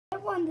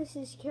everyone, this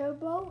is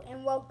Kirbo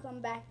and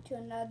welcome back to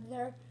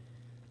another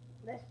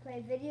Let's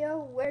Play video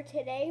where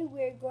today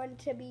we're going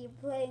to be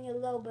playing a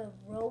little bit of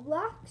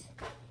Roblox.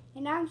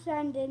 And I'm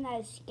signed in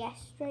as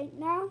guest right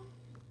now.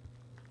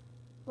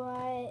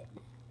 But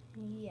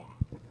yeah,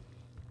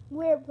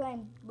 we're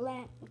playing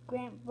Grant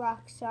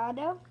Block's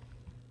Auto.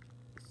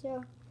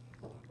 So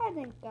I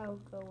think I'll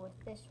go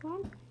with this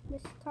one.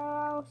 This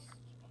car I'll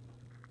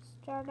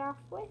start off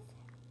with.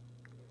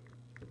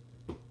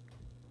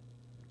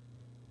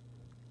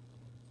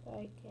 So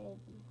I could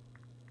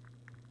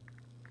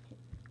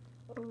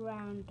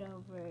around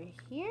over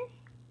here.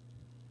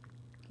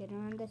 Get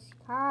on this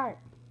cart.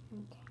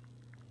 Okay.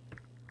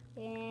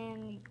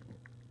 And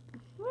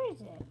where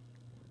is it?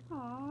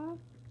 Aww.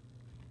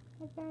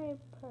 I thought I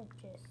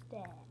purchased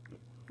that.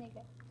 I think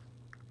I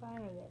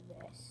finally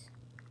get this.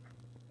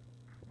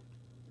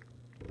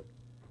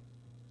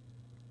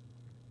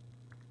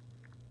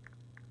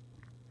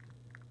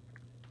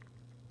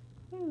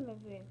 In the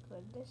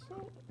vehicle, this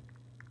it?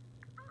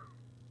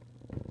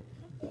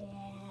 Yeah.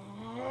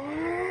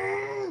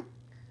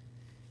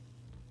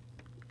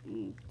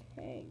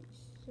 Okay,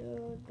 so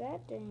that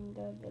didn't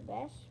go the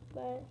best,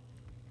 but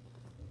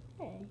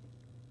hey.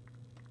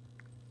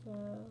 So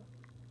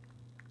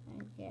I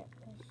get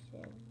a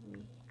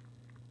Chevy.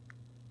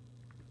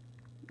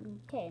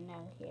 Okay,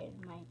 now here's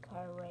my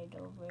car right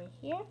over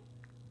here.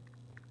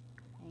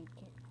 I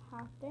can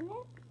hop in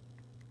it.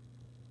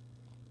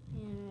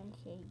 And I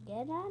can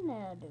get on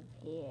out of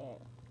here.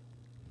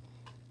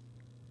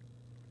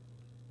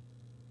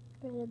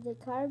 For the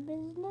car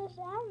business,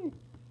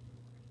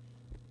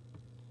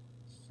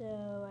 so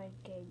I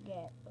can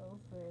get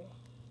over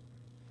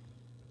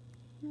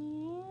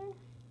here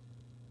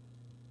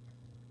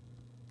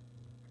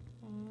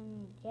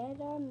and get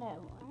on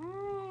that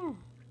one.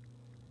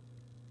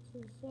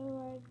 This is so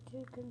hard to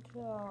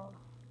control.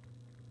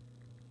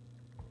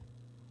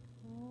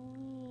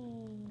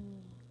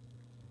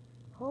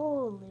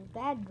 Holy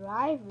bad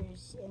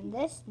drivers in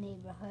this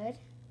neighborhood.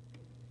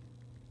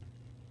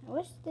 I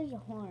wish there's a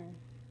horn.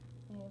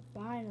 Yeah,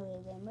 finally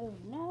they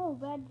moved. No,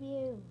 bad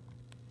view.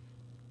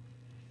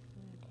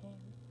 Okay.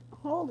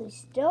 Holy,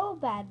 still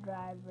bad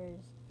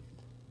drivers.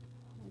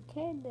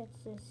 Okay,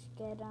 let's just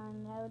get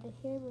on out of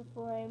here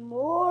before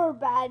more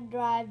bad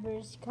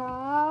drivers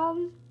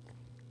come.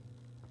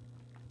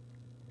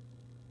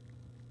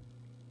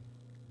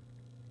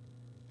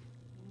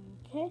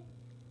 Okay.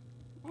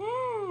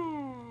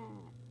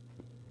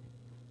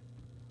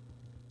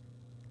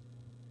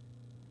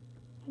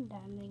 I'm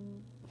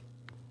downing.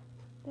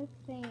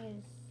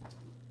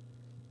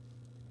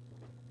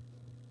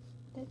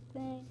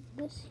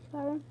 This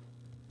car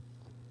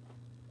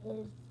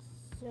is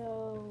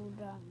so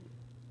done.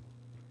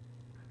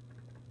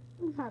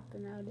 I'm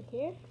hopping out of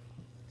here.